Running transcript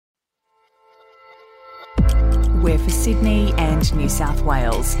We're for Sydney and New South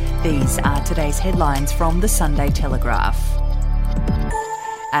Wales. These are today's headlines from the Sunday Telegraph.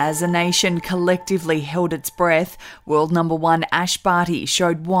 As a nation collectively held its breath, world number one Ash Barty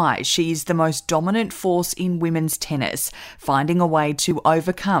showed why she is the most dominant force in women's tennis, finding a way to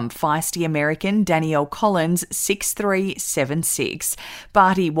overcome feisty American Danielle Collins 6-3, 7-6.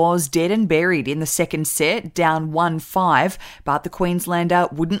 Barty was dead and buried in the second set, down 1-5, but the Queenslander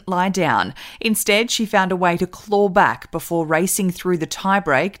wouldn't lie down. Instead, she found a way to claw back before racing through the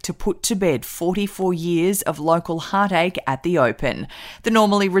tiebreak to put to bed 44 years of local heartache at the Open. The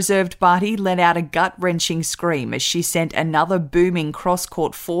normally reserved Barty let out a gut-wrenching scream as she sent another booming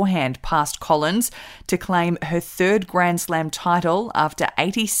cross-court forehand past Collins to claim her third Grand Slam title after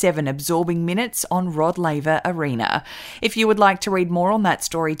 87 absorbing minutes on Rod Laver Arena. If you would like to read more on that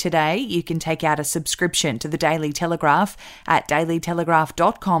story today, you can take out a subscription to the Daily Telegraph at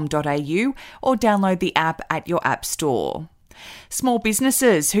dailytelegraph.com.au or download the app at your app store. Small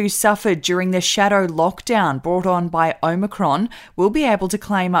businesses who suffered during the shadow lockdown brought on by Omicron will be able to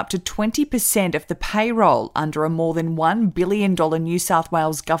claim up to 20% of the payroll under a more than $1 billion New South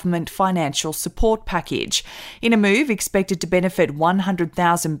Wales government financial support package. In a move expected to benefit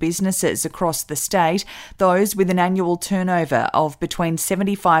 100,000 businesses across the state, those with an annual turnover of between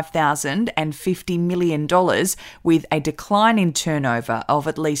 $75,000 and $50 million, with a decline in turnover of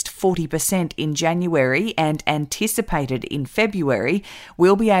at least 40% in January and anticipated in February,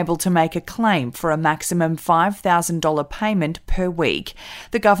 will be able to make a claim for a maximum $5,000 payment per week.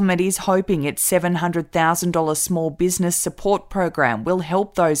 The government is hoping its $700,000 small business support program will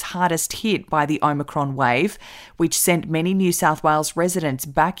help those hardest hit by the Omicron wave, which sent many New South Wales residents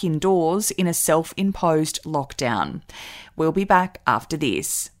back indoors in a self-imposed lockdown. We'll be back after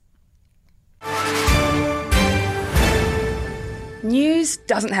this. News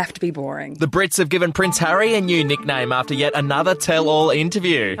doesn't have to be boring. The Brits have given Prince Harry a new nickname after yet another tell-all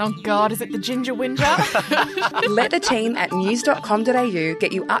interview. Oh God, is it the Ginger Whinger? Let the team at news.com.au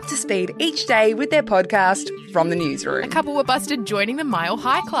get you up to speed each day with their podcast, From the Newsroom. A couple were busted joining the Mile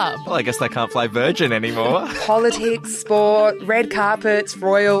High Club. Well, I guess they can't play Virgin anymore. Politics, sport, red carpets,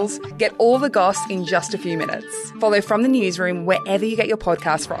 royals. Get all the goss in just a few minutes. Follow From the Newsroom wherever you get your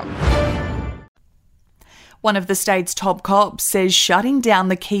podcast from. One of the state's top cops says shutting down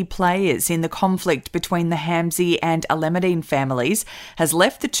the key players in the conflict between the Hamzy and Alameddine families has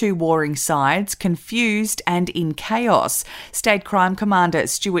left the two warring sides confused and in chaos. State Crime Commander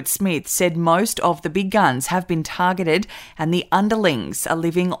Stuart Smith said most of the big guns have been targeted and the underlings are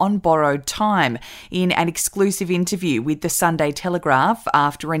living on borrowed time. In an exclusive interview with the Sunday Telegraph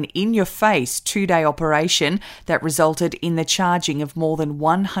after an in-your-face two-day operation that resulted in the charging of more than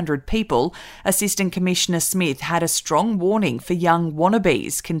 100 people, Assistant Commissioner Smith had a strong warning for young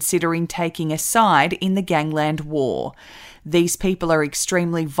wannabes considering taking a side in the gangland war. These people are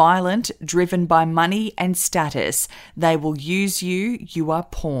extremely violent, driven by money and status. They will use you. You are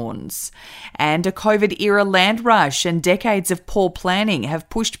pawns. And a COVID-era land rush and decades of poor planning have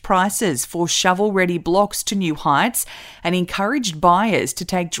pushed prices for shovel-ready blocks to new heights and encouraged buyers to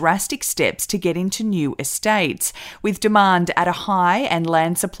take drastic steps to get into new estates. With demand at a high and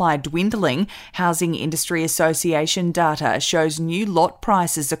land supply dwindling, Housing Industry Association data shows new lot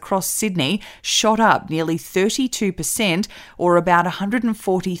prices across Sydney shot up nearly 32%, or about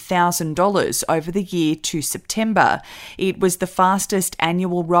 $140,000 over the year to September. It was the fastest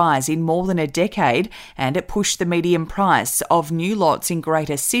annual rise in more than a decade, and it pushed the median price of new lots in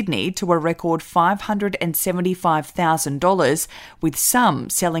Greater Sydney to a record $575,000, with some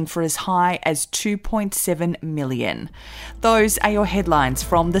selling for as high as $2.7 million. Those are your headlines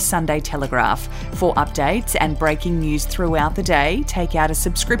from the Sunday Telegraph. For updates and breaking news throughout the day, take out a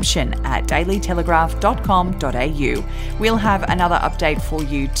subscription at dailytelegraph.com.au. We'll have another update for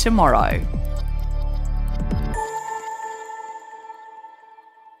you tomorrow.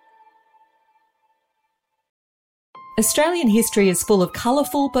 Australian history is full of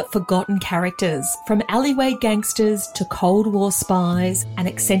colourful but forgotten characters, from alleyway gangsters to Cold War spies and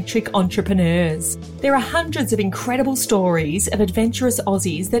eccentric entrepreneurs. There are hundreds of incredible stories of adventurous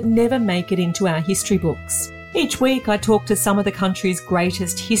Aussies that never make it into our history books. Each week I talk to some of the country's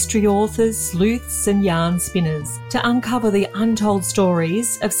greatest history authors, sleuths and yarn spinners to uncover the untold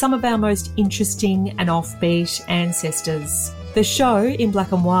stories of some of our most interesting and offbeat ancestors. The show, In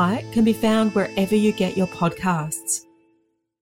Black and White, can be found wherever you get your podcasts.